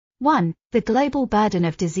1. The Global Burden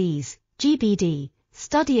of Disease, GBD,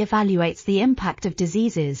 study evaluates the impact of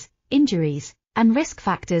diseases, injuries, and risk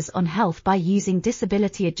factors on health by using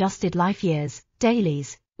disability-adjusted life years,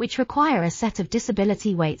 DALYs, which require a set of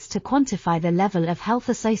disability weights to quantify the level of health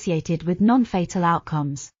associated with non-fatal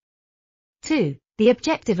outcomes. 2. The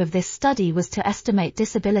objective of this study was to estimate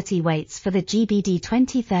disability weights for the GBD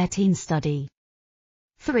 2013 study.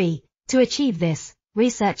 3. To achieve this,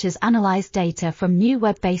 researchers analyzed data from new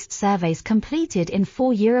web-based surveys completed in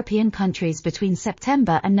 4 European countries between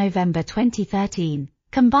September and November 2013,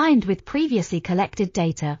 combined with previously collected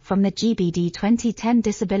data from the GBD 2010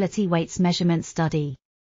 Disability Weights Measurement Study.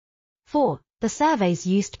 4. The surveys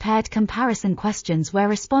used paired comparison questions where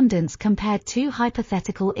respondents compared 2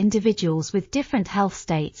 hypothetical individuals with different health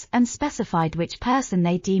states and specified which person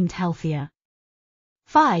they deemed healthier.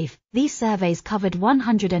 5. These surveys covered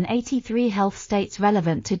 183 health states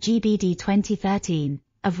relevant to GBD 2013,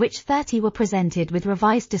 of which 30 were presented with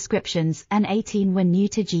revised descriptions and 18 were new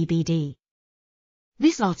to GBD.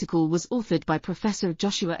 This article was authored by Professor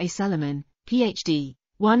Joshua A. Salomon, Ph.D.,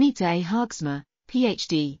 Juanita A. Haagsma,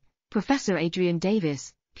 Ph.D., Professor Adrian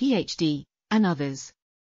Davis, Ph.D., and others.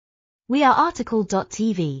 We are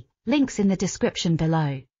RTCLTV, links in the description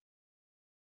below.